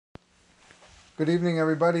Good evening,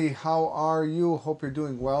 everybody. How are you? Hope you're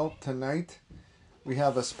doing well tonight. We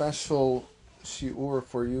have a special shiur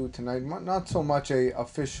for you tonight. Not so much a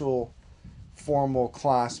official formal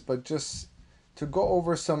class, but just to go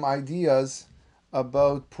over some ideas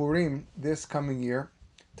about Purim this coming year,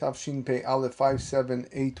 Tafshin Pei Aleph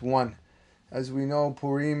 5781. As we know,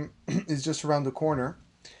 Purim is just around the corner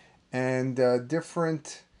and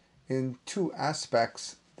different in two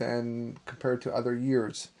aspects than compared to other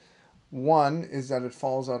years. One is that it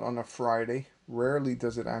falls out on a Friday. Rarely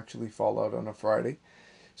does it actually fall out on a Friday.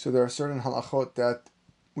 So there are certain halachot that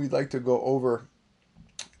we'd like to go over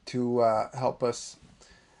to help us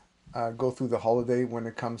go through the holiday when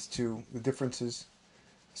it comes to the differences.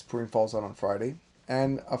 Purim falls out on Friday.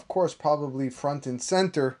 And of course, probably front and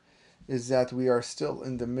center is that we are still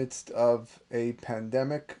in the midst of a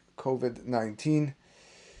pandemic, COVID-19.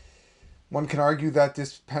 One can argue that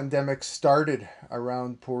this pandemic started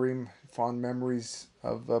around Purim. Fond memories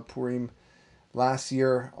of Purim last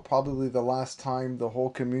year, probably the last time the whole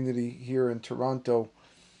community here in Toronto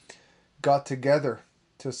got together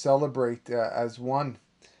to celebrate as one.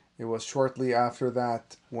 It was shortly after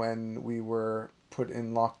that when we were put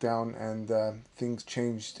in lockdown and things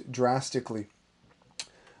changed drastically.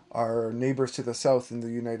 Our neighbors to the south in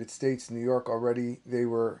the United States, New York, already they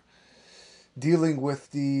were dealing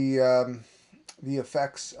with the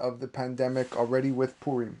effects of the pandemic already with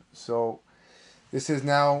Purim. So this is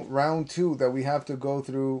now round two that we have to go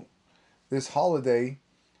through this holiday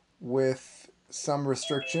with some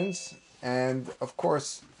restrictions, and of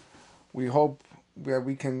course we hope that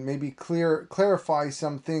we can maybe clarify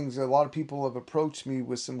some things. A lot of people have approached me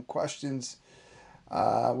with some questions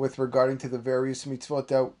with regarding to the various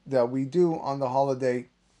mitzvot that we do on the holiday.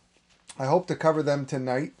 I hope to cover them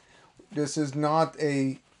tonight. This is not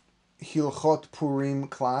a Hilchot Purim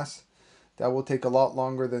class. That will take a lot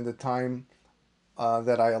longer than the time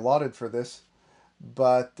that I allotted for this.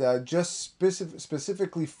 But just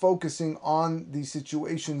specifically focusing on the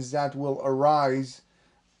situations that will arise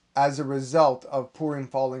as a result of Purim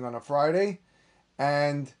falling on a Friday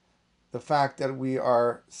and the fact that we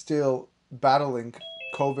are still battling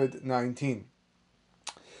COVID-19.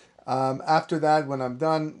 After that, when I'm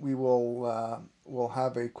done, we'll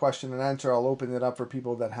have a question and answer. I'll open it up for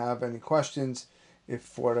people that have any questions. If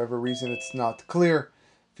for whatever reason it's not clear,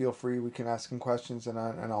 feel free. We can ask some questions and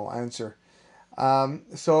I'll answer.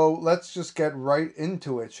 So let's just get right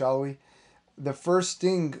into it, shall we? The first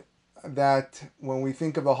thing that when we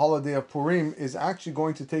think of the holiday of Purim is actually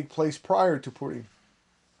going to take place prior to Purim,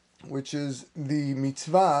 which is the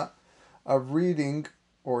mitzvah of reading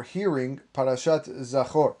or hearing Parashat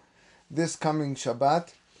Zachor. This coming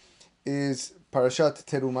Shabbat is Parashat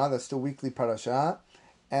Terumah, that's the weekly parasha,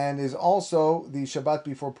 and is also the Shabbat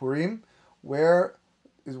before Purim, where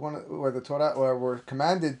the Torah, where we're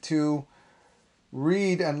commanded to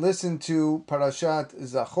read and listen to Parashat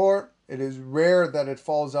Zachor. It is rare that it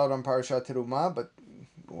falls out on Parashat Terumah, but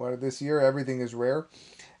this year everything is rare.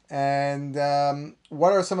 And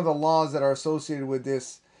what are some of the laws that are associated with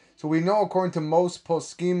this? So we know, according to most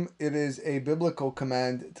poskim, it is a biblical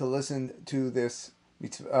command to listen to this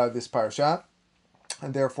parasha,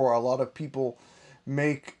 and therefore a lot of people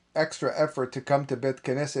make extra effort to come to Bet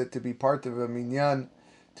Knesset to be part of a minyan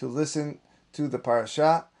to listen to the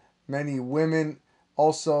parasha. Many women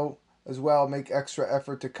also as well make extra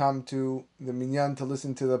effort to come to the minyan to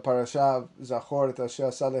listen to the parasha of Zachor et Asher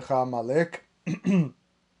Salecha Amalek. And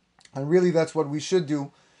really that's what we should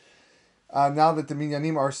do now that the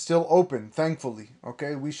minyanim are still open, thankfully.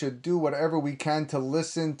 Okay, we should do whatever we can to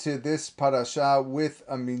listen to this parasha with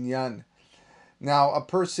a minyan. Now, a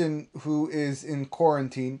person who is in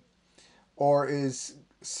quarantine or is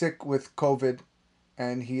sick with COVID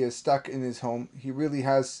and he is stuck in his home, he really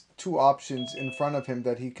has two options in front of him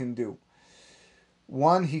that he can do.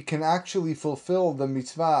 One, he can actually fulfill the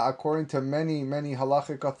mitzvah. According to many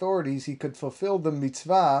halachic authorities, he could fulfill the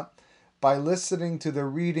mitzvah by listening to the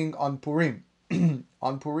reading on Purim.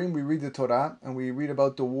 On Purim, we read the Torah and we read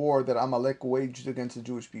about the war that Amalek waged against the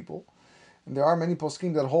Jewish people. And there are many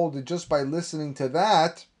poskim that hold that just by listening to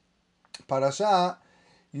that parasha,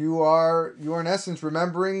 you are in essence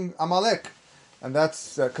remembering Amalek, and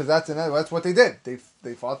that's because that's what they did.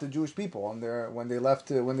 They fought the Jewish people when they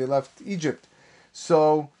left Egypt.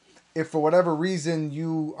 So, if for whatever reason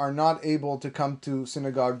you are not able to come to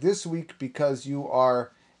synagogue this week because you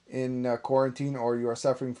are in quarantine or you are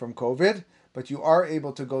suffering from COVID, but you are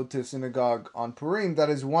able to go to synagogue on Purim, that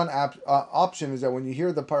is one option, is that when you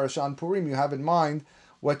hear the parasha on Purim, you have in mind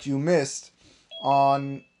what you missed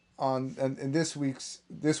in this week's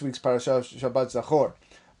parasha Shabbat Zachor.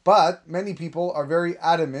 But many people are very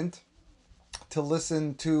adamant to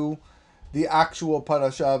listen to the actual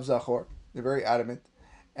parasha of Zachor. They're very adamant.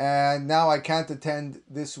 And now I can't attend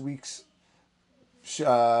this week's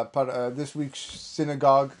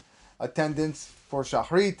synagogue attendance for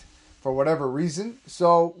Shachrit for whatever reason.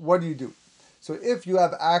 So what do? So if you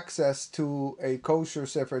have access to a kosher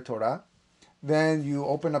Sefer Torah, then you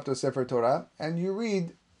open up the Sefer Torah and you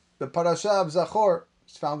read the parasha of Zachor.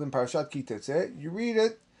 It's found in Parashat Ki Tetzeh. You read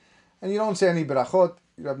it and you don't say any berachot.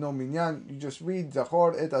 You have no minyan. You just read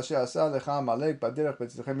Zachor et asher asa lecha Amalek baderech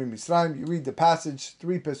b'tzidchem miMisraim. You read the passage,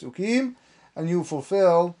 3 pesukim, and you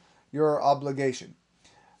fulfill your obligation.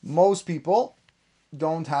 Most people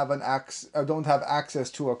don't have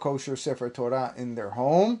access to a kosher Sefer Torah in their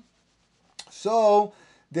home, so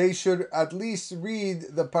they should at least read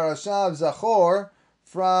the parasha of Zachor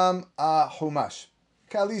from a Chumash. You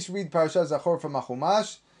can at least read parasha Zachor from a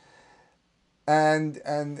Chumash. And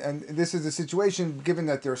this is the situation given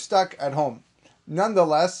that they're stuck at home.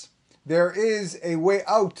 Nonetheless, there is a way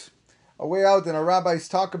out, and our rabbis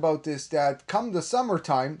talk about this, that come the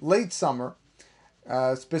summertime, late summer,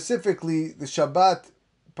 specifically the Shabbat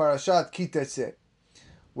Parashat Ki Tetzeh,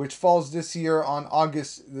 which falls this year on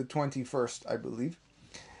August the 21st, I believe,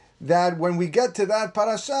 that when we get to that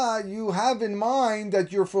parasha, you have in mind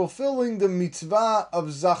that you're fulfilling the mitzvah of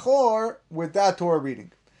Zachor with that Torah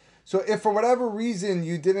reading. So if for whatever reason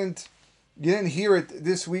you didn't hear it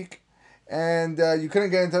this week, and you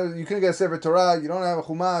couldn't get a Sefer Torah, you don't have a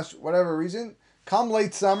Chumash, whatever reason, come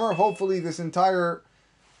late summer, hopefully this entire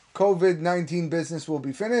COVID-19 business will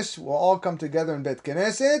be finished. We'll all come together in Bet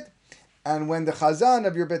Knesset, and when the Chazan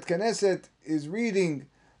of your Bet Knesset is reading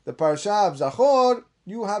the parasha of Zachor,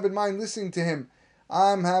 you have in mind listening to him.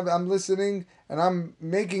 I'm listening and I'm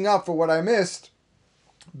making up for what I missed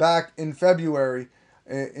back in February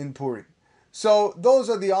in Purim. So those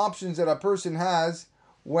are the options that a person has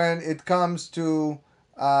when it comes to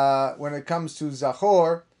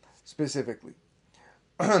Zachor specifically.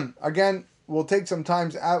 Again, we'll take some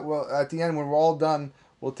time at the end when we're all done.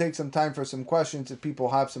 We'll take some time for some questions. If people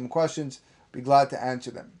have some questions, be glad to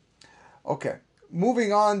answer them. Okay,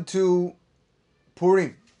 moving on to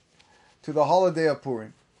Purim, to the holiday of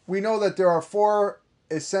Purim. We know that there are 4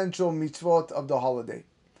 essential mitzvot of the holiday.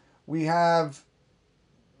 We have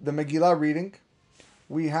the Megillah reading,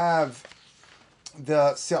 we have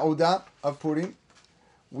the Seudah of Purim,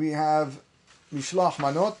 we have Mishloach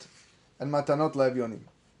Manot, and Matanot LaEvyonim.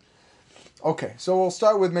 Okay, so we'll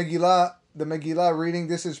start with Megillah, the Megillah reading.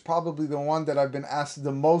 This is probably the one that I've been asked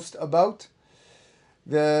the most about.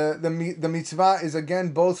 The mitzvah is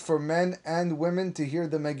again both for men and women to hear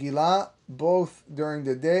the Megillah, both during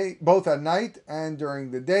the day, both at night and during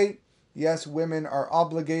the day. Yes, women are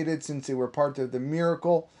obligated since they were part of the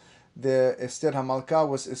miracle. The Esther HaMalka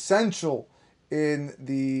was essential in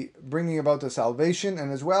the bringing about the salvation,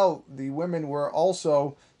 and as well, the women were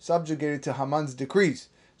also subjugated to Haman's decrees.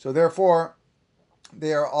 So therefore,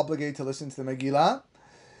 they are obligated to listen to the Megillah.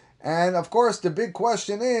 And of course, the big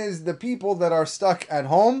question is the people that are stuck at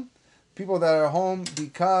home, people that are home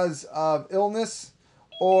because of illness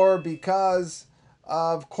or because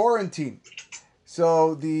of quarantine.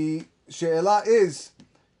 So the she'elah is,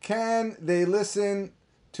 can they listen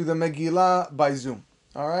to the Megillah by Zoom?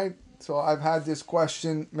 All right. So I've had this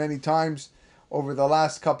question many times over the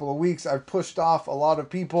last couple of weeks. I've pushed off a lot of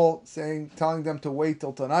people, telling them to wait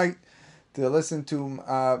till tonight to listen to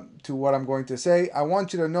what I'm going to say. I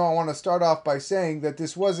want you to know, I want to start off by saying that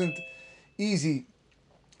this wasn't easy.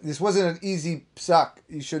 This wasn't an easy psak.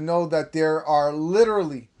 You should know that there are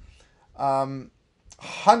literally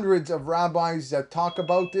hundreds of rabbis that talk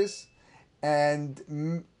about this,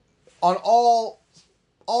 and on all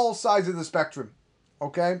sides of the spectrum,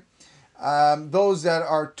 okay? Those that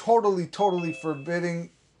are totally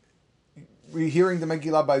forbidding hearing the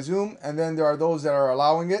Megillah by Zoom, and then there are those that are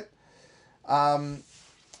allowing it. I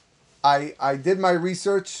did my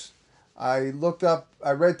research. I looked up,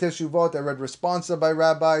 I read Teshuvot, I read Responsa by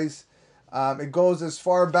rabbis. It goes as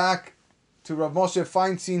far back to Rav Moshe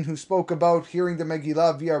Feinstein, who spoke about hearing the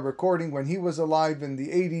Megillah via recording when he was alive in the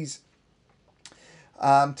 80s,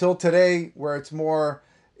 till today, where it's more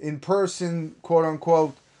in person, quote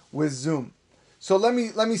unquote, with Zoom. So let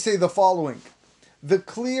me say the following. The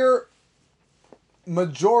clear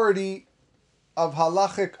majority of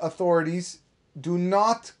halachic authorities do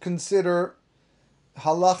not consider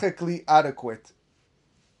halachically adequate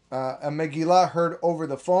a Megillah heard over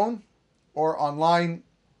the phone or online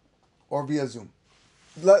or via Zoom.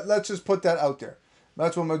 Let's just put that out there.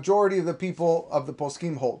 That's what majority of the people of the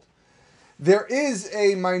poskim hold. There is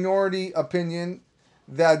a minority opinion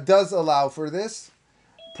that does allow for this.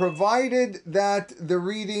 provided that the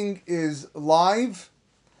reading is live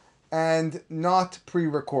and not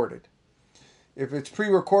pre-recorded. If it's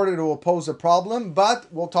pre-recorded, it will pose a problem, but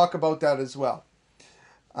we'll talk about that as well.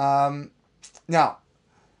 Now,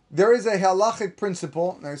 there is a halachic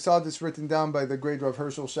principle, and I saw this written down by the great Rav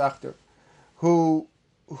Hershel Schachter,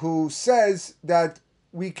 who says that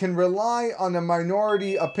we can rely on a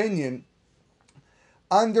minority opinion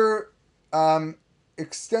under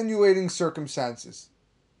extenuating circumstances,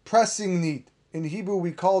 pressing need. In Hebrew,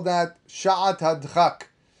 we call that sha'at hadchak.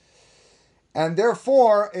 And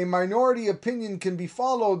therefore, a minority opinion can be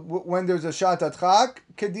followed when there's a sha'at hadchak,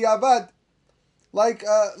 kediavad. Like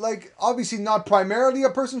obviously not primarily a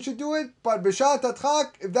person should do it, but b'sha'at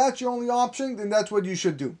hadchak, if that's your only option, then that's what you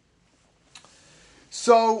should do.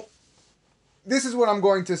 So, this is what I'm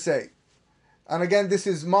going to say. And again, this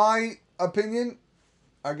is my opinion.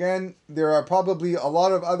 Again, there are probably a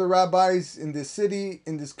lot of other rabbis in this city,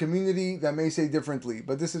 in this community, that may say differently.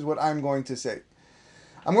 But this is what I'm going to say.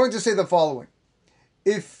 I'm going to say the following.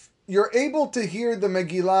 If you're able to hear the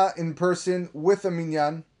Megillah in person with a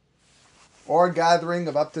minyan, or a gathering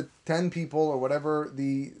of up to 10 people, or whatever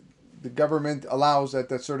the government allows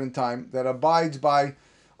at a certain time, that abides by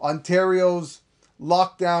Ontario's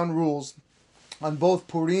lockdown rules on both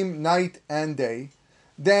Purim night and day,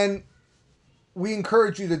 then we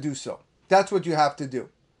encourage you to do so. That's what you have to do.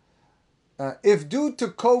 If due to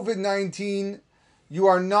COVID-19, you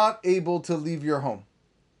are not able to leave your home,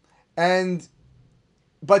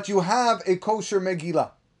 but you have a kosher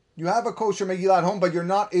Megillah, you have a kosher Megillah at home, but you're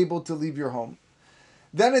not able to leave your home,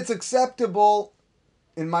 then it's acceptable,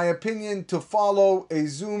 in my opinion, to follow a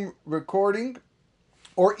Zoom recording,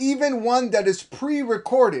 or even one that is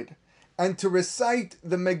pre-recorded, and to recite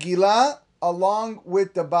the Megillah along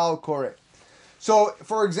with the Baal Koreh. So,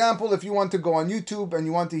 for example, if you want to go on YouTube and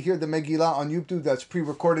you want to hear the Megillah on YouTube that's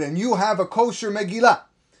pre-recorded, and you have a kosher Megillah,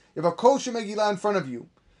 you have a kosher Megillah in front of you,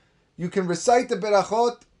 you can recite the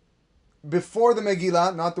Berachot before the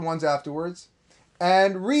Megillah, not the ones afterwards,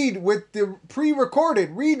 and read with the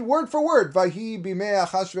pre-recorded, read word for word, Vahi bimei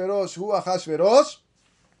Achashverosh hu Achashverosh.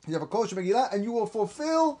 You have a kosher Megillah, and you will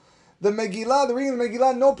fulfill the Megillah, the reading of the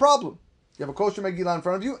Megillah, no problem. You have a kosher Megillah in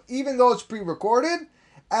front of you, even though it's pre-recorded,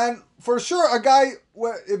 and for sure, a guy,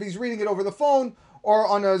 if he's reading it over the phone or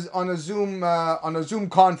on a Zoom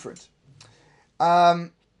conference,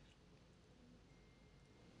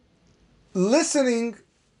 listening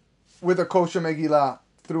with a kosher Megillah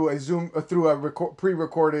through a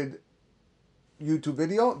pre-recorded YouTube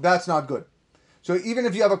video, that's not good. So even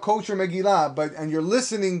if you have a kosher Megillah, and you're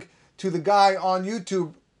listening to the guy on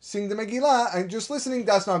YouTube sing the Megillah and just listening,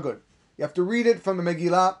 that's not good. You have to read it from the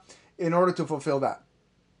Megillah in order to fulfill that.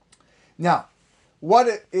 Now,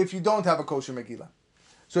 what if you don't have a kosher Megillah?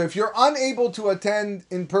 So if you're unable to attend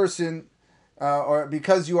in person, or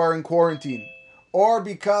because you are in quarantine, or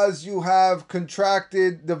because you have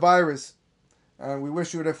contracted the virus, and we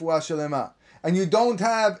wish you refuah shalema, and you don't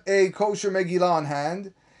have a kosher Megillah on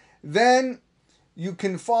hand, then you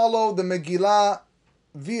can follow the Megillah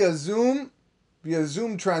via Zoom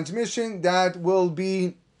transmission that will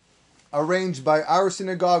be arranged by our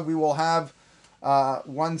synagogue. We will have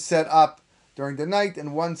one set up during the night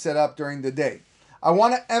and one set up during the day. I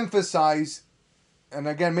want to emphasize, and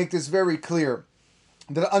again make this very clear,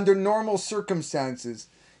 that under normal circumstances,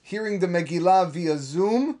 hearing the Megillah via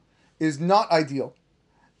Zoom is not ideal.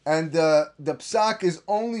 And the psak is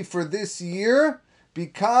only for this year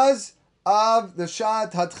because of the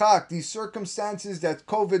Sha'at Hadchak, these circumstances that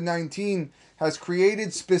COVID-19 has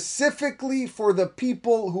created specifically for the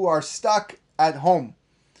people who are stuck at home.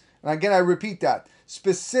 And again, I repeat that.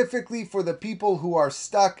 Specifically for the people who are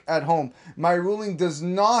stuck at home. My ruling does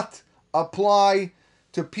not apply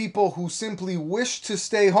to people who simply wish to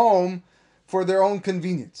stay home for their own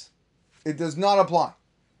convenience. It does not apply.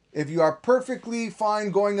 If you are perfectly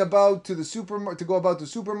fine going about to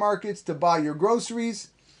supermarkets to buy your groceries,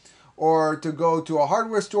 or to go to a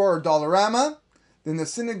hardware store or Dollarama, then the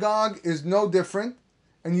synagogue is no different,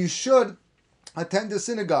 and you should attend the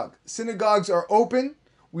synagogue. Synagogues are open.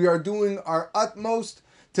 We are doing our utmost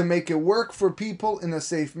to make it work for people in a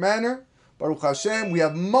safe manner. Baruch Hashem, we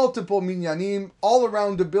have multiple minyanim all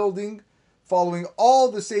around the building, following all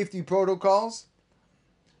the safety protocols.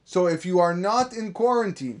 So if you are not in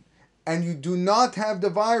quarantine and you do not have the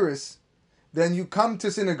virus, then you come to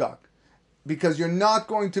synagogue, because you're not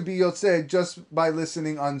going to be yotzei just by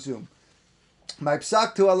listening on Zoom. My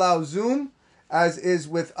psak to allow Zoom, as is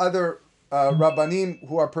with other rabbanim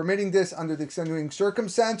who are permitting this under the extenuating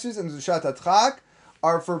circumstances and the Sha'at Hadchak,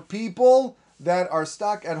 are for people that are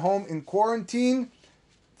stuck at home in quarantine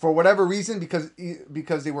for whatever reason,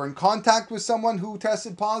 because they were in contact with someone who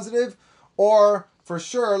tested positive, or for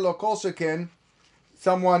sure, lo kol sheken,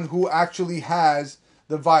 someone who actually has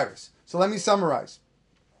the virus. So let me summarize.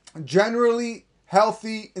 Generally,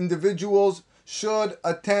 healthy individuals should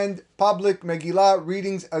attend public Megillah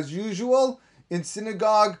readings as usual in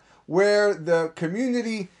synagogue, where the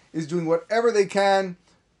community is doing whatever they can,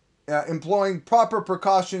 employing proper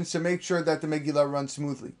precautions to make sure that the Megillah runs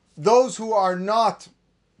smoothly. Those who are not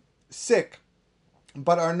sick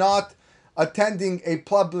but are not attending a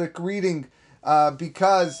public reading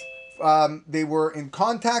because they were in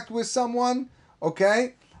contact with someone,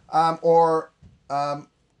 okay,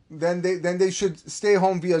 then they should stay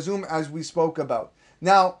home via Zoom, as we spoke about.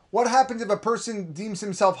 Now, what happens if a person deems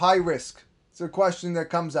himself high risk? It's a question that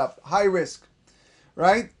comes up. High risk,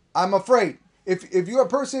 right? I'm afraid. If you're a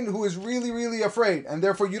person who is really, really afraid, and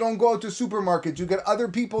therefore you don't go out to supermarkets, you get other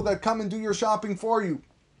people that come and do your shopping for you,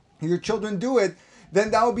 your children do it,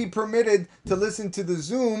 then that will be permitted to listen to the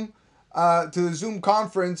Zoom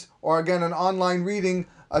conference, or again an online reading,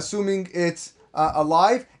 assuming it's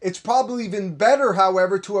alive. It's probably even better,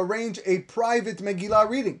 however, to arrange a private Megillah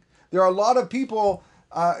reading. There are a lot of people.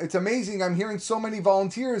 It's amazing. I'm hearing so many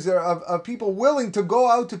volunteers of people willing to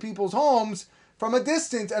go out to people's homes from a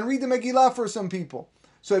distance and read the Megillah for some people.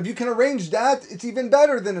 So if you can arrange that, it's even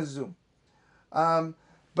better than a Zoom.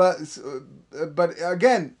 But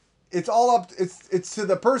again, it's all up. It's to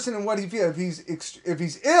the person and what he feels. If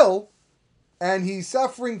he's ill and he's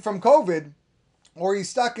suffering from COVID, or he's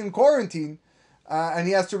stuck in quarantine, and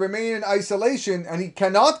he has to remain in isolation, and he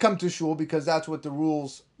cannot come to shul because that's what the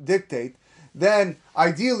rules dictate, then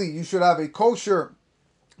ideally you should have a kosher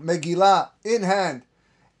Megillah in hand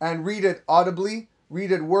and read it audibly,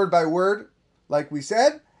 read it word by word, like we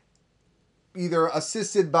said, either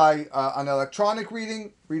assisted by an electronic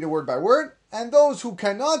reading, read it word by word, and those who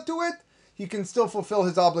cannot do it, he can still fulfill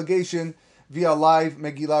his obligation via live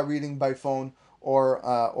Megillah reading by phone or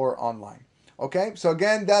online. Okay, so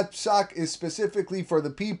again, that psak is specifically for the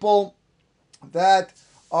people that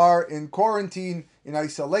are in quarantine, in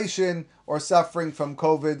isolation, or suffering from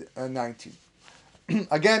COVID-19.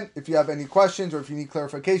 Again, if you have any questions or if you need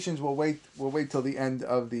clarifications, we'll wait till the end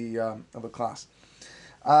of the class.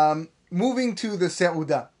 Moving to the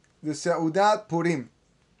Seudat Purim.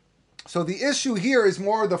 So the issue here is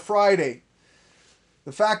more the Friday.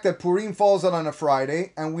 The fact that Purim falls on a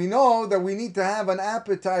Friday, and we know that we need to have an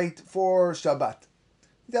appetite for Shabbat.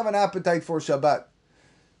 We need to have an appetite for Shabbat.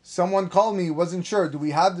 Someone called me, wasn't sure. Do we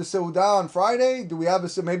have the Seudah on Friday? Do we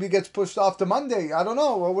have maybe it gets pushed off to Monday? I don't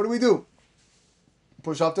know. Well, what do we do?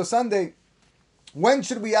 Push off to Sunday. When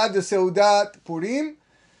should we have the Seudat Purim?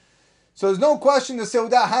 So there's no question the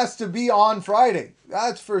Seudah has to be on Friday.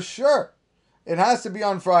 That's for sure. It has to be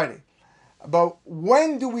on Friday. But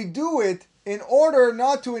when do we do it in order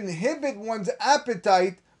not to inhibit one's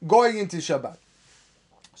appetite going into Shabbat?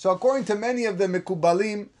 So according to many of the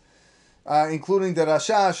Mekubalim, including the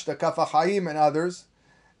Rashash, the Kaf HaChaim, and others,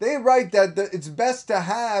 they write that it's best to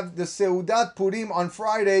have the Seudat Purim on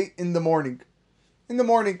Friday in the morning. In the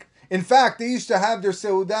morning. In fact, they used to have their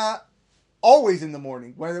Seudah always in the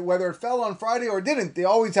morning. Whether it fell on Friday or didn't, they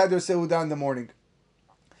always had their Seudah in the morning.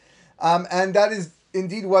 And that is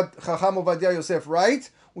indeed what Chacham Ovadia Yosef writes,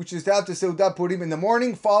 which is to have the Seudat Purim in the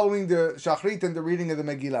morning, following the Shachrit and the reading of the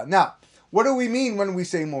Megillah. Now, what do we mean when we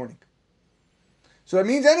say morning? So it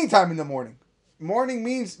means any time in the morning. Morning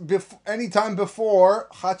means any time before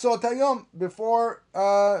Chatzot Hayom, before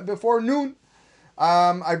noon.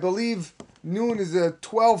 I believe noon is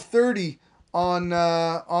 12:30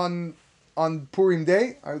 on Purim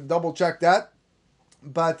day. I double check that.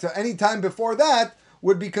 But any time before that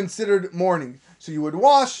would be considered morning. So you would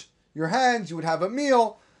wash your hands, you would have a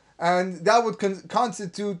meal, and that would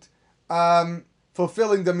constitute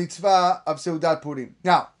fulfilling the mitzvah of Seudat Purim.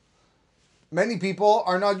 Now, many people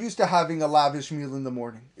are not used to having a lavish meal in the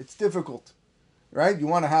morning. It's difficult, right? You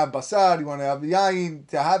want to have basar, you want to have yain.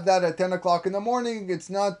 To have that at 10 o'clock in the morning, it's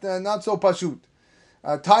not so pashut.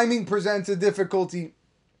 Timing presents a difficulty.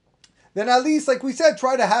 Then at least, like we said,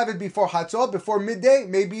 try to have it before Hatzot, before midday.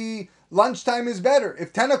 Maybe lunchtime is better.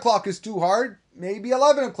 If 10 o'clock is too hard, maybe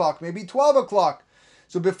 11 o'clock, maybe 12 o'clock.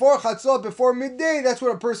 So before Chatzot, before midday, that's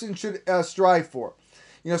what a person should strive for.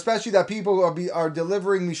 Especially that people are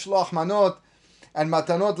delivering mishloach manot and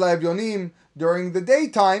matanot la'evyonim during the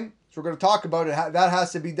daytime. So we're going to talk about it. That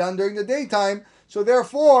has to be done during the daytime. So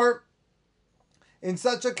therefore, in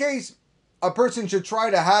such a case, a person should try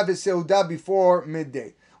to have his seudah before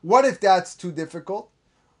midday. What if that's too difficult?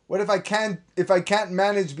 What if I can't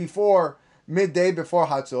manage before midday, before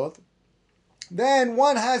Hatzot? Then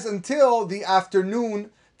one has until the afternoon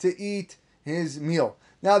to eat his meal.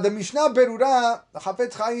 Now, the Mishnah Berurah, the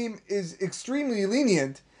Chafetz Chaim, is extremely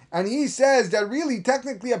lenient, and he says that really,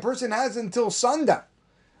 technically, a person has until sundown.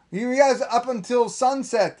 He has up until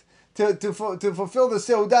sunset to fulfill the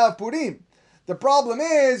Seudah of Purim. The problem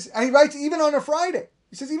is, and he writes even on a Friday.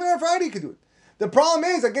 He says even on a Friday you could do it. The problem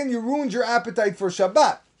is, again, you ruined your appetite for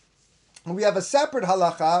Shabbat. And we have a separate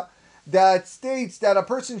halacha that states that a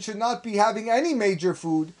person should not be having any major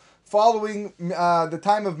food following the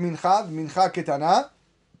time of Mincha Ketana,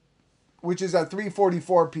 which is at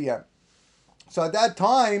 3:44 p.m. So at that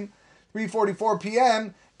time, 3:44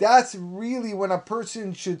 p.m., that's really when a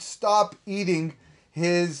person should stop eating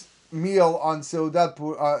his meal on Seudat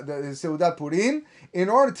Purim in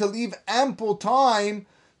order to leave ample time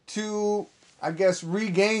to, I guess,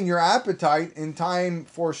 regain your appetite in time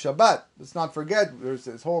for Shabbat. Let's not forget, there's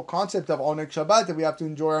this whole concept of Oneg Shabbat that we have to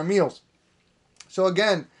enjoy our meals. So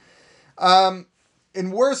again,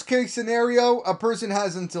 in worst case scenario, a person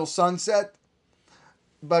has until sunset,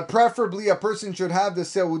 but preferably a person should have the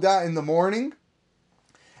Seudah in the morning.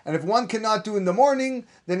 And if one cannot do in the morning,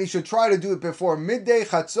 then he should try to do it before midday,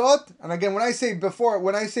 chatzot. And again, when I say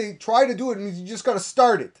try to do it, it means you just got to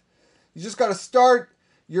start it. You just got to start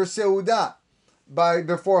your Seudah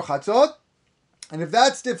before chatzot. And if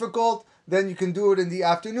that's difficult, then you can do it in the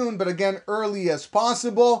afternoon, but again, early as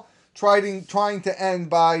possible, trying to end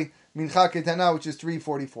by Mincha Ketana, which is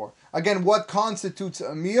 3:44. Again, what constitutes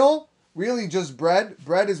a meal? Really just bread.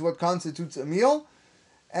 Bread is what constitutes a meal.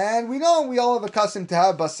 And we know we all have a custom to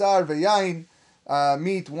have basar ve'yain,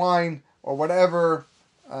 meat, wine, or whatever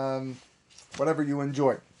you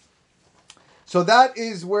enjoy. So that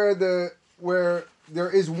is where there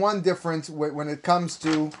is one difference when it comes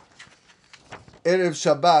to Erev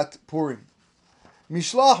Shabbat Purim.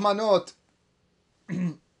 Mishloach manot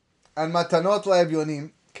and matanot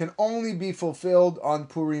la'evyonim can only be fulfilled on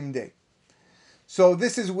Purim day. So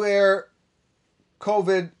this is where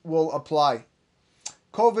COVID will apply.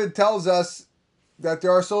 COVID tells us that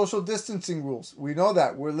there are social distancing rules. We know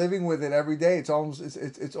that. We're living with it every day. It's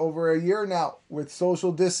over a year now with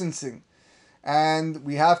social distancing. And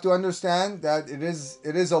we have to understand that it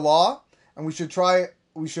is a law, and we should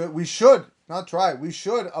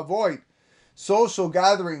avoid social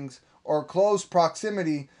gatherings or close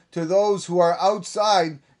proximity to those who are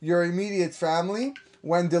outside your immediate family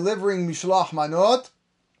when delivering mishloach manot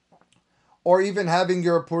or even having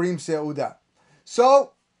your Purim Seudah.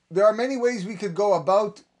 So, there are many ways we could go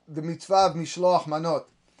about the mitzvah of mishloach manot.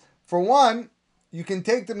 For one, you can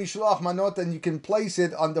take the mishloach manot and you can place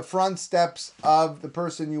it on the front steps of the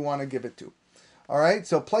person you want to give it to. Alright,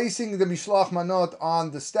 so placing the mishloach manot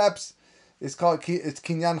on the steps is called, it's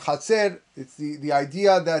kinyan chatzer. It's the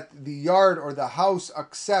idea that the yard or the house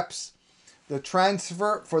accepts the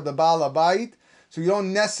transfer for the Baal Habayit. So you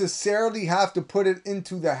don't necessarily have to put it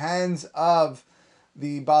into the hands of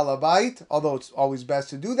the Baal Habayit, although it's always best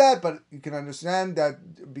to do that, but you can understand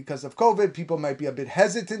that because of COVID, people might be a bit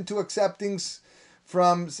hesitant to accept things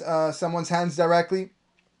from someone's hands directly.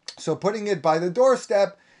 So putting it by the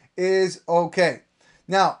doorstep is okay.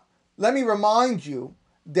 Now, let me remind you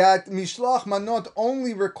that Mishloach Manot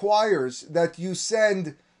only requires that you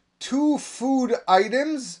send 2 food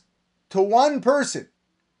items to one person.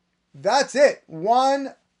 That's it.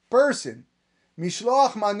 One person.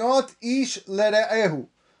 Mishloach manot ish lere'ehu.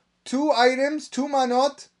 2 items, 2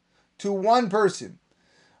 manot to one person.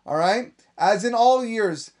 Alright? As in all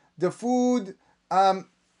years, the food,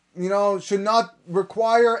 should not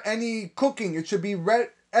require any cooking. It should be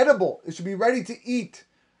edible. It should be ready to eat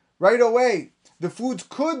right away. The foods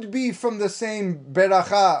could be from the same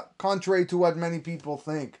beracha, contrary to what many people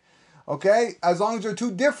think. Okay? As long as they're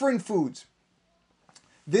 2 different foods.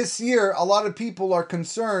 This year, a lot of people are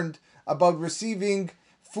concerned about receiving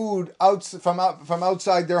food from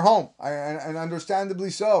outside their home, and understandably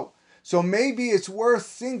so. So maybe it's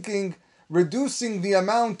worth reducing the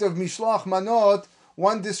amount of mishloach manot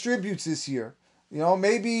one distributes this year.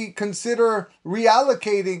 Maybe consider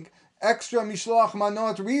reallocating extra mishloach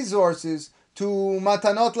manot resources to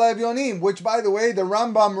matanot la'evyonim, which, by the way, the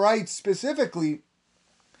Rambam writes specifically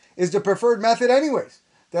is the preferred method anyways.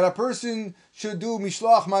 That a person should do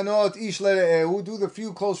mishloach manot ish lere'ehu, do the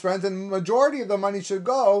few close friends, and the majority of the money should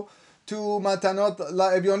go to matanot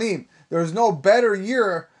la'evyonim. There is no better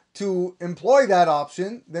year to employ that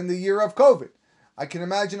option than the year of COVID. I can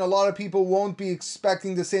imagine a lot of people won't be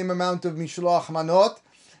expecting the same amount of mishloach manot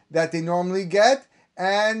that they normally get,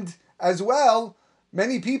 and as well,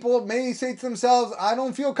 many people may say to themselves, I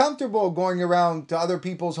don't feel comfortable going around to other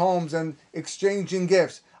people's homes and exchanging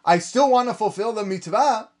gifts. I still want to fulfill the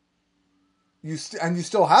mitzvah. and you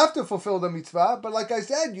still have to fulfill the mitzvah, but like I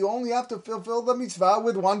said, you only have to fulfill the mitzvah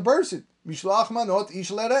with one person. Mishloach manot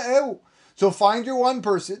ish lera'ehu. So find your one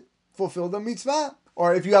person, fulfill the mitzvah.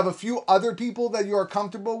 Or if you have a few other people that you are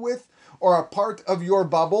comfortable with, or a part of your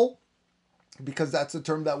bubble, because that's the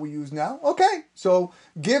term that we use now. Okay, so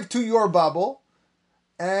give to your bubble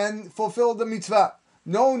and fulfill the mitzvah.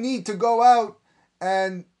 No need to go out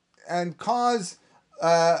and cause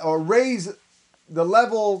or raise the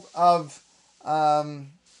level of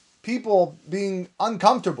people being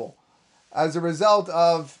uncomfortable as a result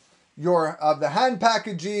of the hand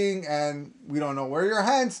packaging, and we don't know where your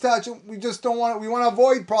hands touch. We just don't want. We want to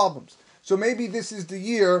avoid problems. So maybe this is the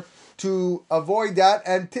year to avoid that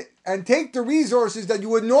and take the resources that you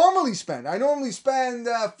would normally spend. I normally spend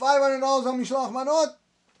 $500 on Mishloach Manot,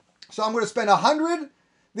 so I'm going to spend $100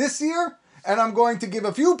 this year, and I'm going to give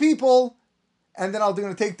a few people, and then I'm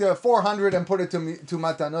going to take the $400 and put it to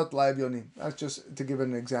Matanot La'Evyonim. That's just to give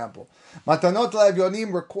an example. Matanot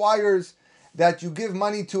La'Evyonim requires that you give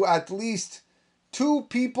money to at least 2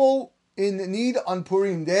 people in need on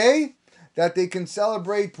Purim Day, that they can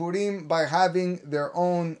celebrate Purim by having their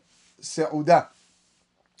own Seudah.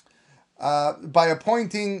 By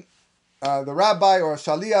appointing the rabbi or a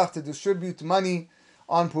shaliach to distribute money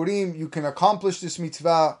on Purim, you can accomplish this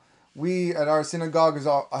mitzvah. We at our synagogue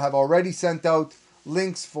have already sent out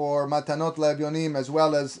links for Matanot La'Evyonim as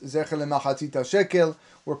well as Zecher L'Machatzit Shekel,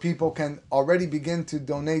 where people can already begin to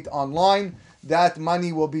donate online. That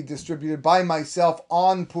money will be distributed by myself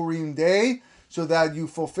on Purim Day, so that you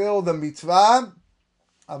fulfill the mitzvah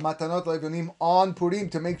of Matanot La'Evyonim on Purim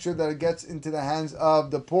to make sure that it gets into the hands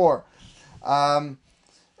of the poor. And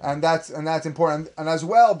that's important. And as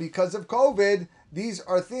well, because of COVID, these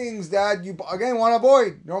are things that you, again, want to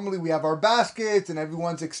avoid. Normally we have our baskets and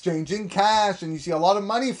everyone's exchanging cash and you see a lot of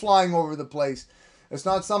money flying over the place. It's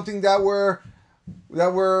not something that we're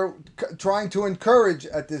trying to encourage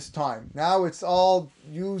at this time. Now it's all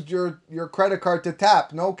use your credit card to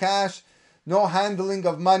tap. No cash, no handling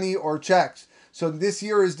of money or checks. So this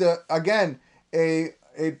year is a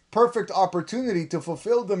perfect opportunity to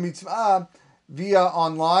fulfill the mitzvah via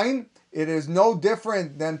online. It is no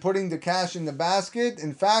different than putting the cash in the basket.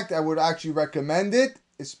 In fact, I would actually recommend it,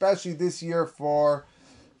 especially this year for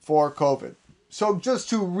COVID. So just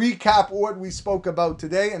to recap what we spoke about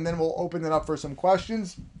today, and then we'll open it up for some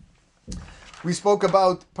questions. We spoke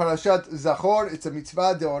about Parashat Zachor. It's a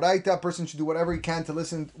mitzvah deoraita. A person should do whatever he can to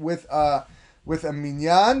listen with a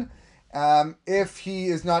minyan. If he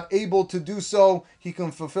is not able to do so, he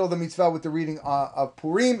can fulfill the mitzvah with the reading of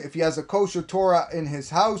Purim. If he has a kosher Torah in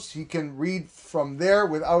his house, he can read from there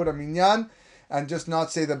without a minyan and just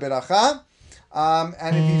not say the beracha.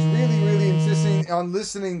 And if he's really, really insisting on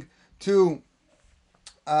listening to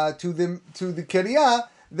the Kiriyah,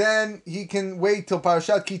 then he can wait till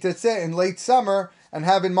Parashat Ki Tetzeh in late summer and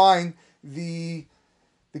have in mind the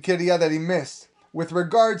Kiriyah that he missed. With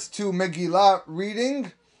regards to Megillah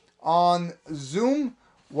reading on Zoom,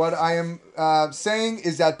 what I am saying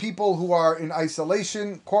is that people who are in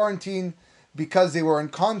isolation, quarantine, because they were in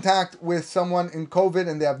contact with someone in COVID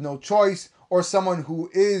and they have no choice, or someone who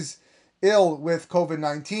is ill with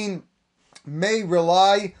COVID-19, may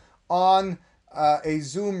rely on a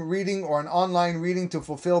Zoom reading or an online reading to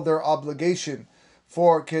fulfill their obligation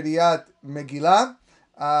for Kiriyat Megillah.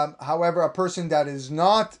 However, a person that does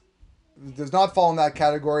not fall in that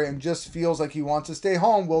category and just feels like he wants to stay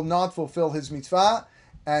home will not fulfill his mitzvah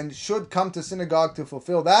and should come to synagogue to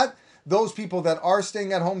fulfill that. Those people that are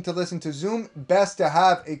staying at home to listen to Zoom, best to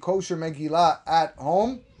have a kosher Megillah at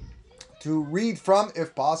home to read from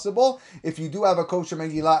if possible. If you do have a kosher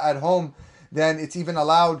Megillah at home, then it's even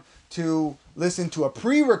allowed to listen to a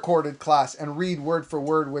pre-recorded class and read word for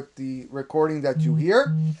word with the recording that you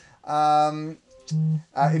hear.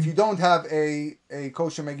 If you don't have a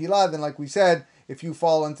kosher Megillah, then like we said, if you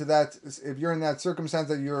fall into that, if you're in that circumstance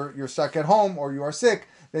that you're stuck at home or you are sick,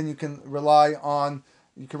 then you can rely on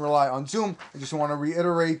Zoom. I just want to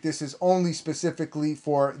reiterate, this is only specifically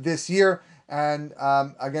for this year. And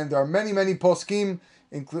again, there are many poskim,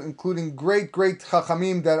 including great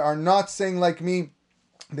chachamim that are not saying like me.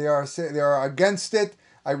 They are against it.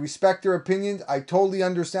 I respect their opinions. I totally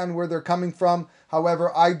understand where they're coming from.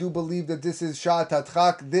 However, I do believe that this is sha'at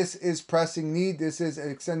hadchak. This is pressing need. This is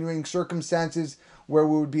extenuating circumstances where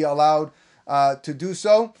we would be allowed to do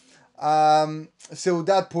so.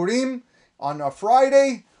 Seudat Purim on a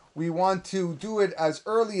Friday. We want to do it as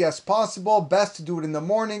early as possible. Best to do it in the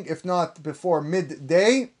morning, if not before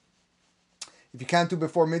midday. If you can't do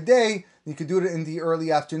before midday, you could do it in the early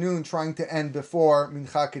afternoon, trying to end before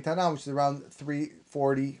Mincha Ketana, which is around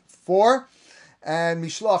 3:44. And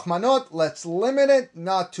mishloach manot, let's limit it,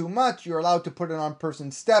 not too much. You're allowed to put it on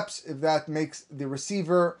person's steps if that makes the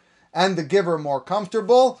receiver and the giver more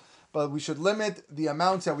comfortable. But we should limit the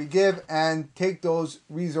amounts that we give and take those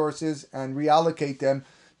resources and reallocate them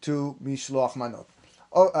to mishloach manot,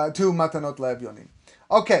 to matanot le'evyonim.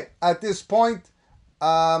 Okay, at this point,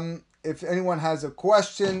 if anyone has a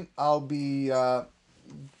question, I'll be.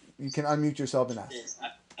 You can unmute yourself and ask. Yes,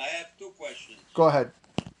 I have two questions. Go ahead.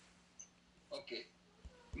 Okay.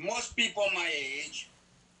 Most people my age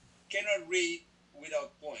cannot read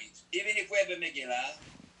without points. Even if we have a Megillah,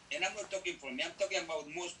 and I'm not talking for me, I'm talking about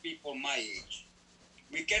most people my age.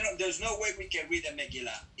 We cannot. There's no way we can read a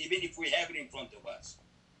Megillah, even if we have it in front of us.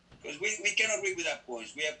 Because we cannot read without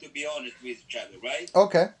points. We have to be honest with each other, right?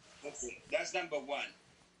 Okay. Okay. That's number one.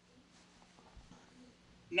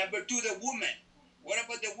 Number two, the woman. What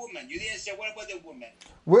about the woman? You didn't say what about the woman?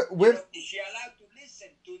 Is she allowed to listen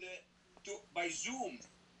to by Zoom?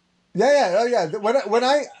 Yeah.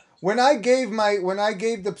 When I gave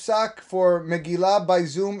the psak for Megillah by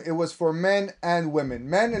Zoom, it was for men and women.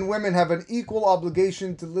 Men and women have an equal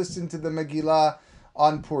obligation to listen to the Megillah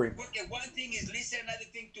on Purim. Okay, one thing is listen, another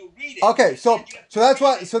thing to read it. Okay, so that's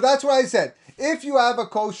why I said if you have a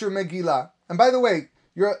kosher Megillah, and by the way,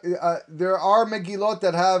 there are Megillot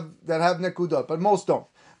that have nekudot, but most don't.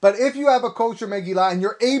 But if you have a kosher Megillah and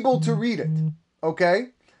you're able to read it, okay,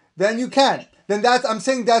 then you can. Then I'm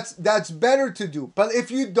saying that's better to do. But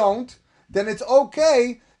if you don't, then it's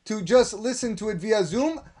okay to just listen to it via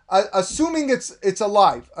Zoom, assuming it's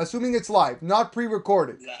live, not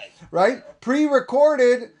pre-recorded, right?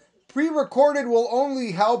 Pre-recorded will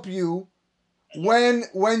only help you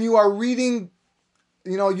when you are reading.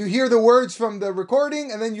 You know, you hear the words from the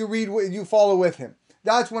recording and then you follow with him.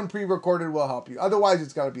 That's when pre-recorded will help you. Otherwise,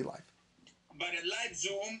 it's got to be live. But a live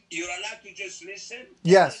Zoom, you're allowed to just listen.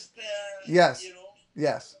 Yes. Yes.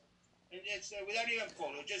 Yes. And it's without even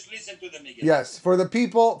follow. Just listen to the Megillah. Yes. For the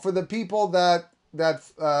people that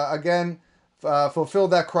again fulfill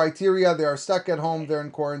that criteria, they are stuck at home. They're in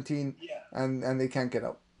quarantine. Yeah. And they can't get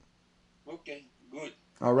out. Okay. Good.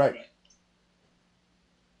 All right.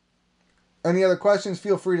 Any other questions?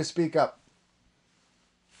 Feel free to speak up.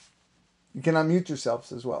 You can unmute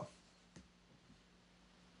yourselves as well.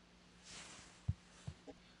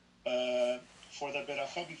 For the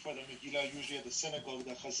beracha before the Megillah, usually at the synagogue,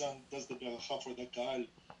 the Chazan does the beracha for the Kaal.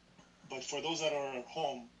 But for those that are at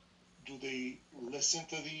home, do they listen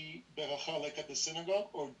to the beracha like at the synagogue,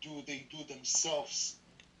 or do they do themselves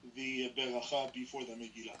the beracha before the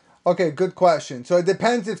Megillah? Okay, good question. So it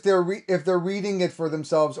depends if they're reading it for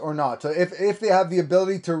themselves or not. So if they have the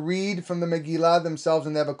ability to read from the Megillah themselves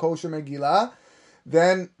and they have a kosher Megillah,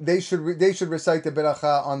 then they should recite the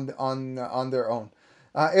beracha on their own.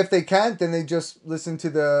 If they can't, then they just listen to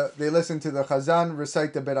the Chazan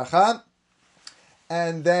recite the beracha,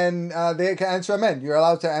 and then they can answer amen. You're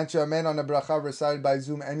allowed to answer amen on a beracha recited by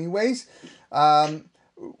Zoom, anyways.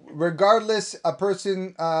 Regardless, a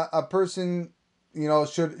person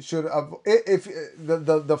should if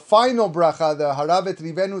the final bracha, the haravet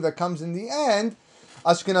rivenu that comes in the end,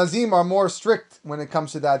 Ashkenazim are more strict when it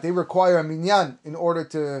comes to that. They require a minyan in order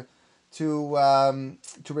to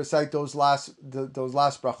recite those last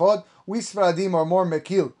brachot. We Sfaradim are more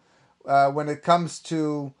mekil when it comes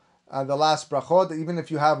to the last brachot. Even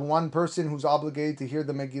if you have one person who's obligated to hear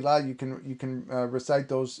the Megillah, you can recite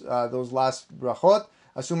those last brachot,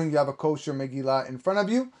 assuming you have a kosher Megillah in front of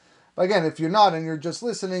you. But again, if you're not and you're just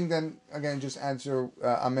listening, then again, just answer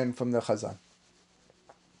amen from the Chazan.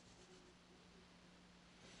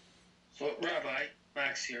 So, Rabbi,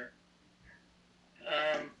 Max here.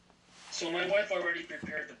 So my wife already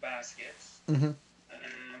prepared the baskets. Mm-hmm.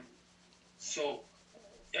 So,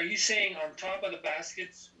 are you saying on top of the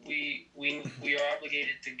baskets we are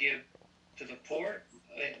obligated to give to the poor?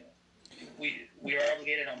 We are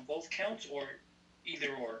obligated on both counts, or either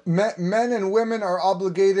or? Men and women are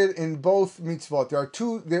obligated in both mitzvot.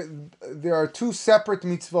 There are two separate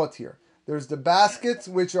mitzvot here. There's the baskets,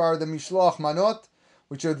 which are the mishloach manot,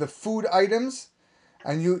 which are the food items,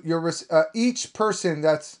 and each person,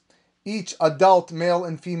 that's each adult, male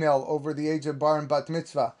and female, over the age of bar and bat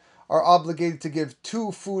mitzvah, are obligated to give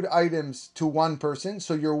 2 food items to one person.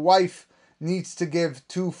 So your wife needs to give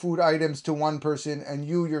 2 food items to one person, and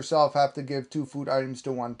you yourself have to give 2 food items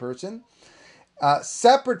to one person.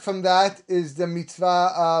 Separate from that is the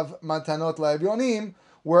mitzvah of matanot le'evyonim,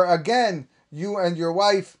 where again, you and your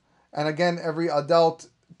wife, and again, every adult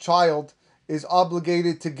child is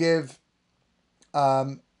obligated to give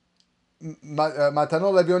matanot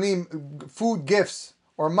le'evyonim, food gifts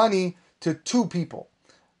or money, to 2 people.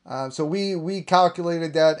 So we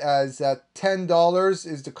calculated that as $10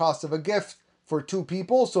 is the cost of a gift for 2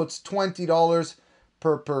 people, so it's $20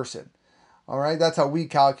 per person. All right, that's how we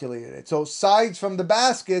calculated it. So sides from the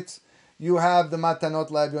baskets, you have the matanot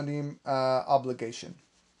le'avyonim obligation.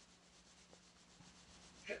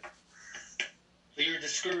 So you're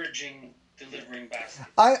discouraging delivering baskets.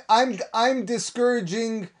 I'm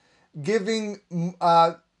discouraging giving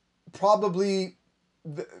probably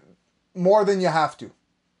more than you have to.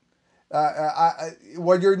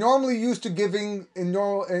 What you're normally used to giving in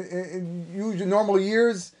normal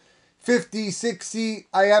years, 50, 60,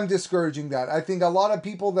 I am discouraging that. I think a lot of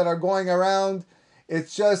people that are going around,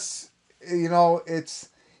 it's just,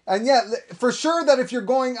 and yet for sure that if you're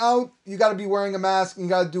going out, you got to be wearing a mask and you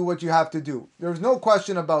got to do what you have to do. There's no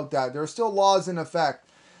question about that. There are still laws in effect.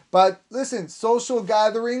 But listen, social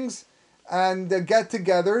gatherings and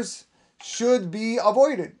get-togethers should be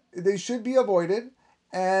avoided. They should be avoided.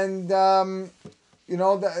 And and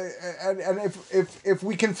if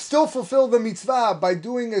we can still fulfill the mitzvah by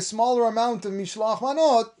doing a smaller amount of mishloach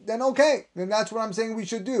manot, then okay, then that's what I'm saying we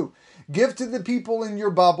should do. Give to the people in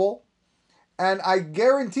your bubble, and I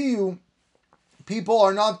guarantee you, people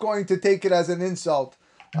are not going to take it as an insult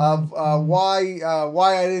of why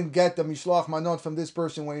I didn't get the mishloach manot from this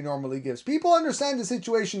person when he normally gives. People understand the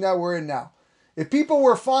situation that we're in now. If people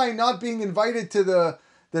were fine not being invited to the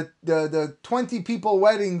 20 people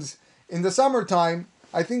weddings in the summertime,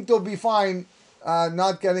 I think they'll be fine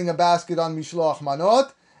not getting a basket on Mishloach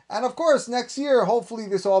Manot. And of course, next year, hopefully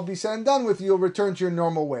this all be said and done with, you'll return to your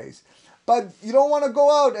normal ways. But you don't want to go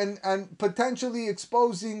out and potentially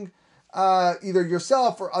exposing either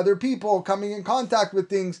yourself or other people coming in contact with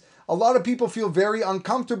things. A lot of people feel very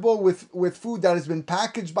uncomfortable with food that has been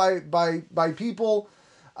packaged by people.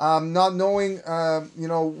 Not knowing,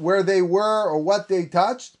 where they were or what they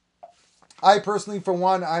touched. I personally, for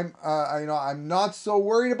one, I'm not so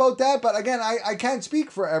worried about that. But again, I can't speak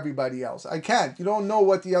for everybody else. I can't. You don't know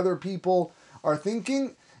what the other people are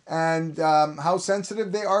thinking and how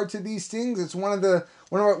sensitive they are to these things. It's one of the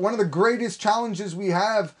greatest challenges we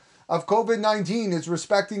have of COVID-19 is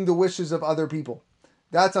respecting the wishes of other people.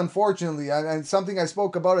 That's unfortunately and something I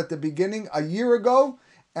spoke about at the beginning a year ago,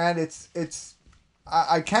 and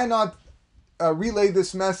I cannot relay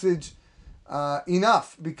this message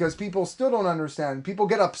enough because people still don't understand. People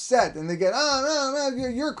get upset and they get, no,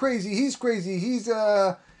 you're crazy. He's crazy. He's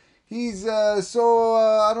I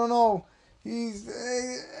don't know. I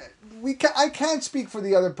can't speak for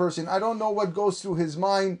the other person. I don't know what goes through his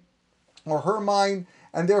mind or her mind,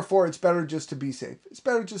 and therefore it's better just to be safe. It's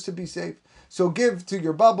better just to be safe. So give to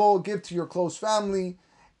your bubble, give to your close family.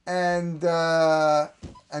 And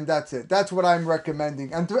that's it. That's what I'm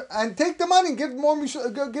recommending. And take the money. Give more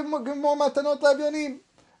matanot le'avyonim.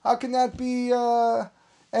 How can that be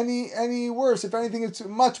any worse? If anything, it's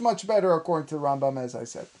much better according to the Rambam, as I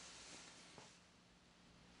said.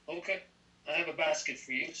 Okay, I have a basket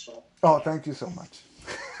for you. So. Oh, thank you so much.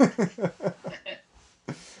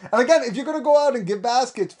 And again, if you're gonna go out and give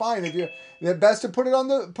baskets, fine. If you're best to put it on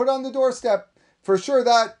the doorstep for sure.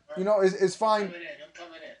 That is fine. I'm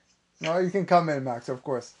coming in. No, you can come in, Max, of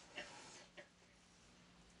course.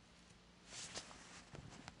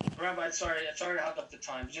 Rabbi, sorry to hog up the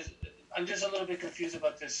time. I'm just a little bit confused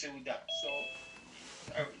about this Seudah. So,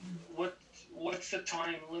 what's the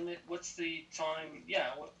time limit? What's the time?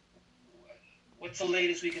 Yeah. What's the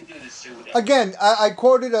latest we can do this Seudah? Again, I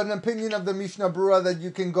quoted an opinion of the Mishnah Berurah that you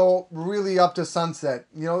can go really up to sunset.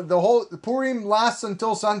 The whole Purim lasts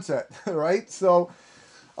until sunset, right? So.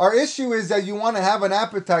 Our issue is that you want to have an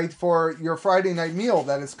appetite for your Friday night meal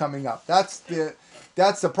that is coming up. That's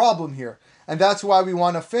the problem here. And that's why we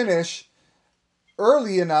want to finish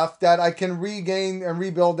early enough that I can regain and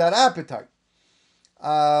rebuild that appetite.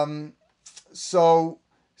 So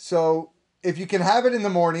if you can have it in the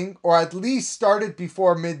morning or at least start it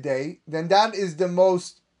before midday, then that is the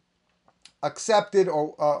most accepted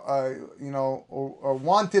or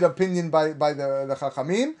wanted opinion by the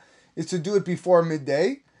Chachamim, is to do it before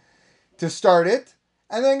midday, to start it,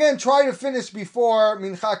 and then again try to finish before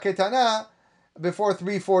Mincha Ketana, before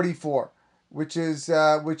 3:44, which is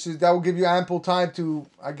that will give you ample time to,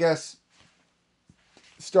 I guess,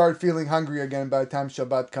 start feeling hungry again by the time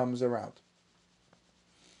Shabbat comes around.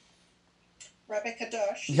 Rabbi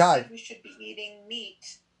Kadosh, you Yeah. said we should be eating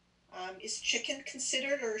meat. Is chicken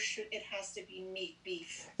considered, or should it has to be meat,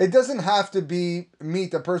 beef? It doesn't have to be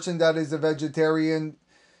meat. A person that is a vegetarian,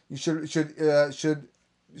 you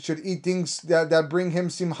should eat things that bring him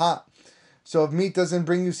simcha. So if meat doesn't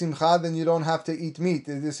bring you simcha, then you don't have to eat meat.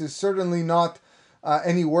 This is certainly not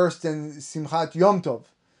any worse than simchat Yom Tov.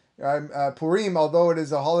 Purim, although it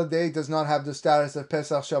is a holiday, does not have the status of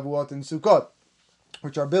Pesach, Shavuot, and Sukkot,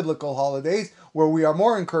 which are biblical holidays, where we are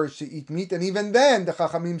more encouraged to eat meat. And even then, the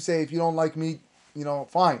Chachamim say, if you don't like meat,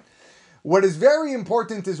 fine. What is very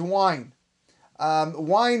important is wine.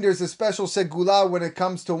 Wine, there's a special segula when it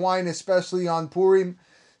comes to wine, especially on Purim.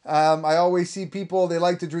 I always see people, they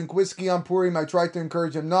like to drink whiskey on Purim. I try to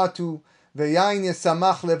encourage them not to. V'yain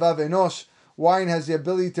yesamach levav enosh. Wine has the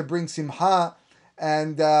ability to bring simcha.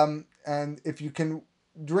 And if you can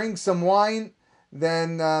drink some wine,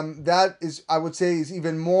 then that is, I would say, is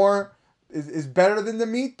even more, is better than the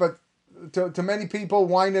meat. But to many people,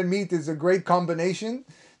 wine and meat is a great combination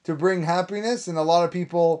to bring happiness. And a lot of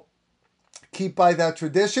people keep by that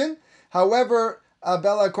tradition. However,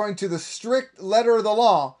 Bella, according to the strict letter of the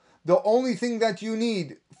law, the only thing that you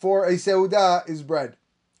need for a seudah is bread.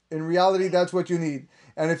 In reality, that's what you need.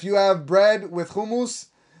 And if you have bread with hummus,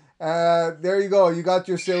 there you go. You got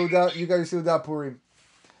your seudah. You got your seudah Purim.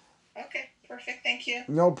 Okay, perfect. Thank you.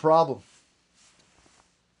 No problem.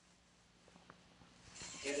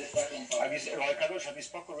 Have you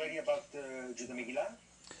spoken already about the Megillah?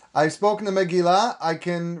 I've spoken to Megillah. I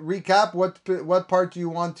can recap. What part do you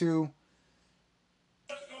want to?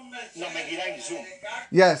 No, Megillah in Zoom.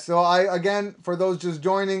 Yes. So again, for those just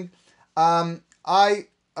joining, I've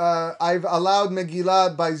allowed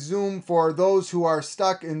Megillah by Zoom for those who are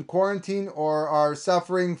stuck in quarantine or are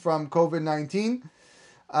suffering from COVID-19.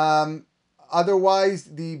 Otherwise,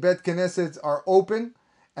 the Bet Knesset are open,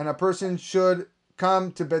 and a person should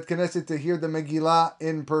come to Bet Knesset to hear the Megillah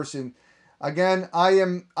in person. Again, I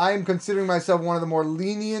am considering myself one of the more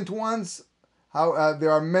lenient ones.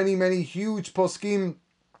 There are many huge poskim,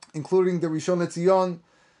 including the Rishon LeZion,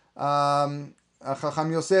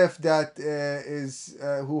 Chacham Yosef, that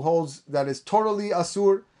who holds that is totally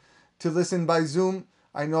asur to listen by Zoom.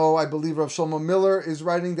 I believe Rav Shlomo Miller is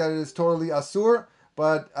writing that it is totally asur,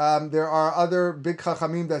 but there are other big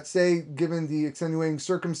Chachamim that say, given the extenuating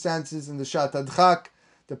circumstances and the Shat Adchak,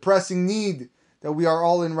 the pressing need that we are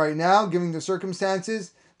all in right now, given the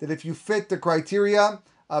circumstances, that if you fit the criteria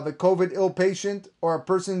of a COVID ill patient or a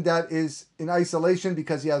person that is in isolation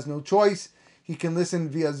because he has no choice, he can listen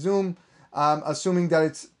via Zoom, assuming that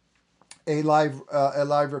it's a live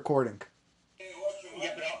recording.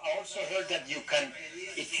 Yeah, but I also heard that you can,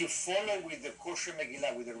 if you follow with the kosher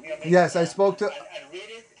Megillah, with the real Megillah, yes, I spoke to. And read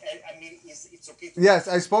it. I mean, it's okay. Yes,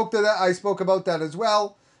 I spoke to that. I spoke about that as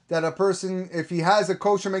well. That a person, if he has a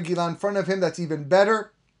kosher Megillah in front of him, that's even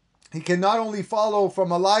better. He can not only follow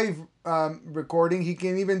from a live recording, he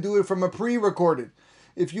can even do it from a pre-recorded.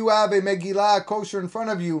 If you have a Megillah kosher in front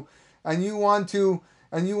of you, and you want to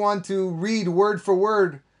read word for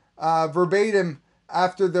word, verbatim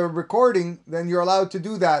after the recording, then you're allowed to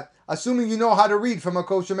do that, assuming you know how to read from a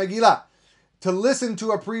kosher Megillah. To listen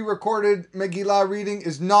to a pre-recorded Megillah reading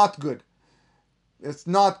is not good. It's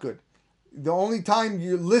not good. The only time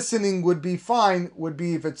you're listening would be fine would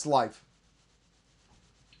be if it's live.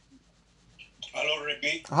 Hello,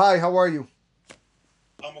 Rabbi. Hi, how are you?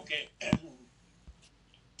 I'm okay.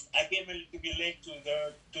 I came a little bit late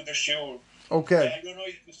to the show. Okay. I don't know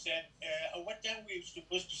if you said what time we're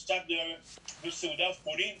supposed to start the Seudah of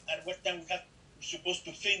Purim and what time we're supposed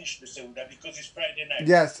to finish the Seudah because it's Friday night.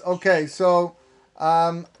 Yes. Okay. So,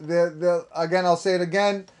 again, I'll say it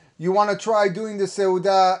again. You want to try doing the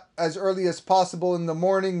Seudah as early as possible in the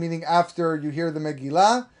morning, meaning after you hear the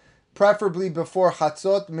Megillah, preferably before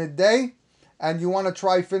Chatzot, midday, and you want to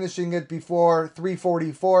try finishing it before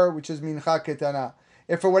 3:44, which is Mincha Ketana.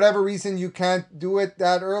 If for whatever reason you can't do it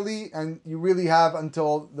that early, and you really have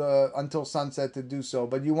until sunset to do so,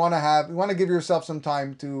 but you want to give yourself some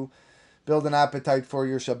time to build an appetite for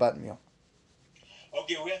your Shabbat meal.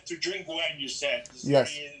 Okay, we have to drink wine. You said it's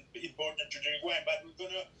yes. Very important to drink wine, but we're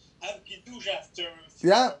gonna have kiddush after.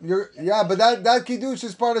 But that kiddush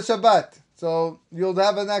is part of Shabbat, so you'll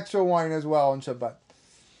have an extra wine as well on Shabbat.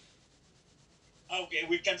 Okay,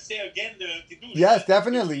 we can say again the kiddush. Yes,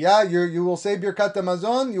 definitely. Yeah, you will say Birkat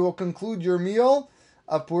Hamazon. You will conclude your meal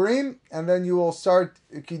of Purim, and then you will start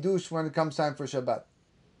kiddush when it comes time for Shabbat.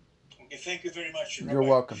 Okay, thank you very much. You're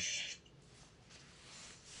welcome.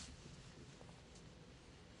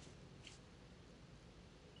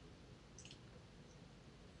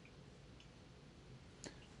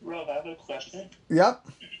 Rob, I have a question. Yep.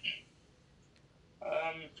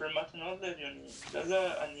 For Matanot Levioni, does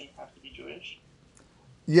a ani have to be Jewish?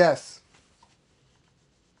 Yes.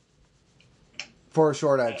 For a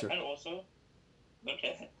short answer. And also,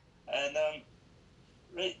 okay, and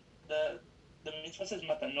right, the mitzvah says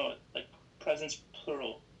Matanot, like presents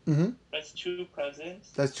plural. Mm-hmm. That's two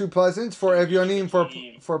presents. That's two presents for Evyonim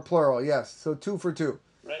for plural. Yes, so 2 for 2.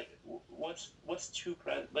 Right. what's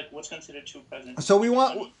what's considered two presents? So we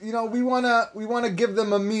want to give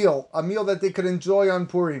them a meal that they could enjoy on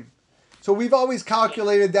Purim. So we've always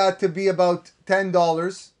calculated that to be about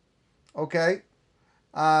 $10. Okay,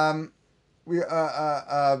 about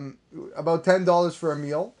 $10 for a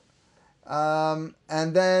meal,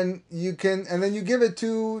 and then you give it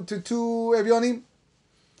to two evyonim.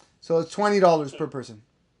 So it's $20 per person.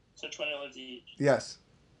 So $20 each. Yes.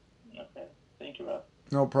 Okay. Thank you, Rob.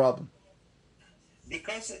 No problem.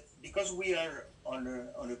 Because we are on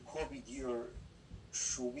a COVID year,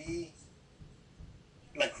 should we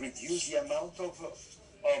reduce the amount of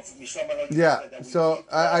Mishloach Manot? Yeah. So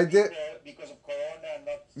I did because of Corona.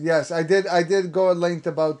 Not yes, I did. I did go at length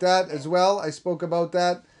about that as well. I spoke about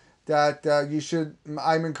that. You should.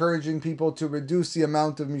 I'm encouraging people to reduce the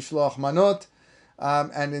amount of Mishloach Manot,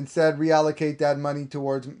 and instead reallocate that money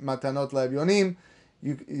towards Matanot LeEvyonim.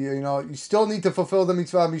 You still need to fulfill the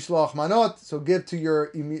mitzvah Mishloach Manot, so give to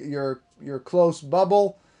your close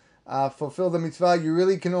bubble, fulfill the mitzvah. You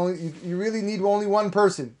really need only one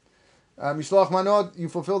person. Mishloach Manot, you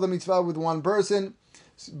fulfill the mitzvah with one person,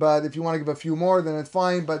 but if you want to give a few more, then it's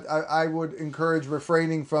fine. But I would encourage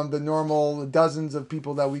refraining from the normal dozens of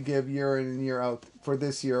people that we give year in and year out for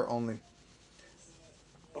this year only.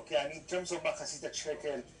 Okay, and in terms of Machzit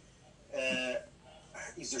Shekel,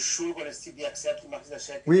 is the shul going to still be accepting Machzit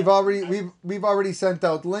Shekel? We've already sent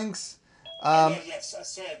out links. Yes, I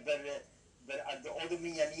saw it, but are all the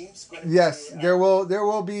minyanim going to yes, be, there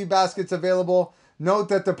will be baskets available. Note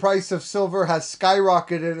that the price of silver has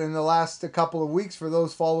skyrocketed in the last couple of weeks for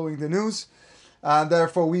those following the news.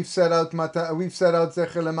 Therefore, we've set out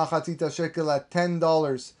Zecher Lemachatzit Shekel at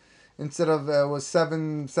 $10 instead of was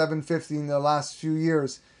 $7.50 in the last few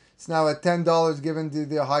years. It's now at $10 given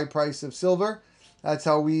the high price of silver. That's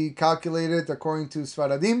how we calculate it according to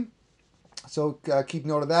Sfaradim. So keep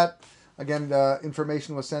note of that. Again, the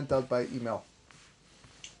information was sent out by email.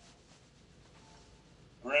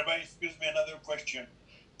 Rabbi, excuse me, another question.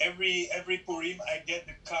 Every Purim, I get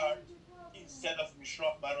the card instead of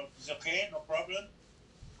Mishloach Manot. Is okay? No problem?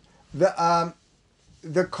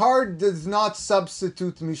 The card does not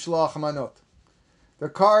substitute Mishloach Manot. The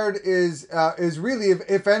card is really,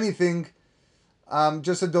 if anything,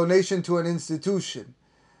 just a donation to an institution.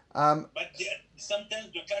 But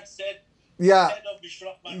sometimes the card said yeah, instead of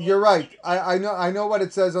Mishloach Manot. You're right. I know what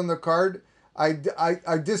it says on the card. I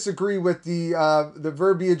disagree with the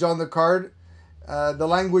verbiage on the card. The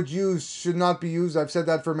language used should not be used. I've said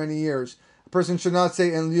that for many years. A person should not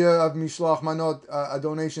say in lieu of Mishloach Manot a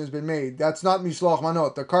donation has been made. That's not Mishloach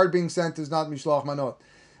Manot. The card being sent is not Mishloach Manot.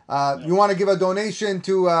 You want to give a donation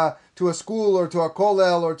to a school or to a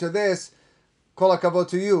kollel or to this, kol hakavod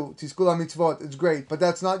to you, tiskul mitzvot. It's great, but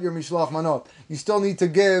that's not your Mishloach Manot. You still need to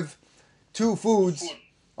give two foods,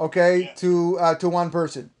 okay, to one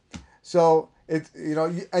person. So and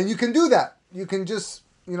you can do that. You can just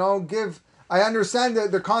give. I understand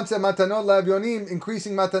the concept Matanot LeEvyonim,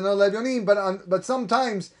 increasing Matanot LeEvyonim, but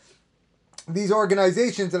sometimes these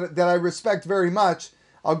organizations that I respect very much,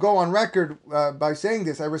 I'll go on record by saying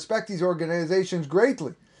this. I respect these organizations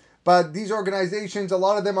greatly, but these organizations, a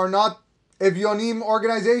lot of them are not Evyonim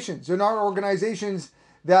organizations. They're not organizations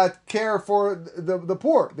that care for the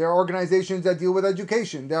poor. They're organizations that deal with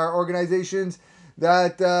education. There are organizations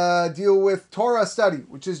that deal with Torah study,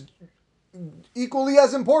 which is equally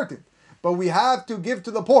as important. But we have to give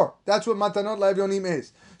to the poor. That's what Matanot LeEvyonim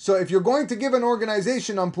is. So if you're going to give an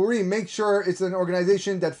organization on Purim, make sure it's an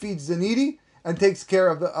organization that feeds the needy and takes care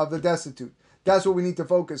of the destitute. That's what we need to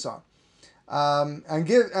focus on. And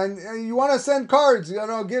you want to send cards,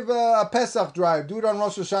 give a Pesach drive, do it on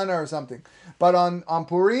Rosh Hashanah or something. But on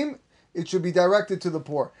Purim, it should be directed to the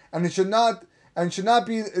poor. And it should not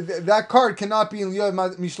be, that card cannot be in lieu of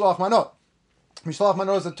Mishloach Manot. Mishloach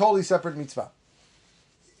Manot is a totally separate mitzvah.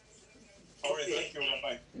 All right, thank you,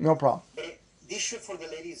 Rabbi. No problem. This should for the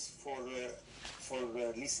ladies for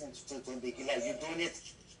listening to the Megillah. You're doing it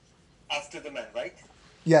after the man, right?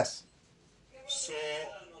 Yes. So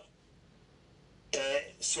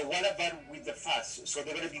what about with the fast? So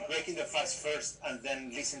they're going to be breaking the fast first and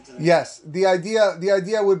then listen to the Yes. The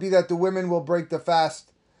idea would be that the women will break the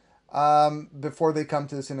fast before they come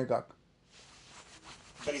to the synagogue.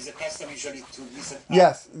 But is the custom usually to listen?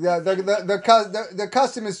 Yes, the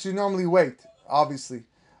custom is to normally wait, obviously,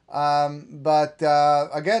 but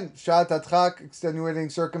again, Shat Atchak,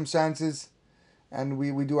 extenuating circumstances, and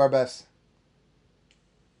we do our best.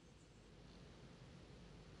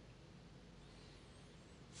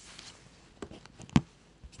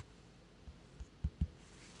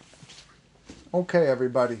 Okay,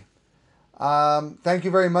 everybody. Thank you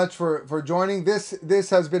very much for joining. This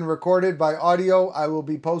has been recorded by audio. I will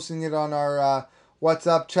be posting it on our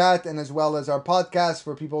WhatsApp chat and as well as our podcast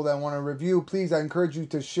for people that want to review. Please, I encourage you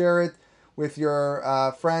to share it with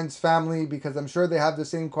your friends, family, because I'm sure they have the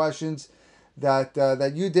same questions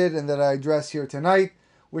that you did and that I addressed here tonight.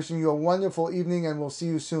 Wishing you a wonderful evening, and we'll see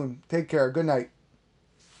you soon. Take care. Good night.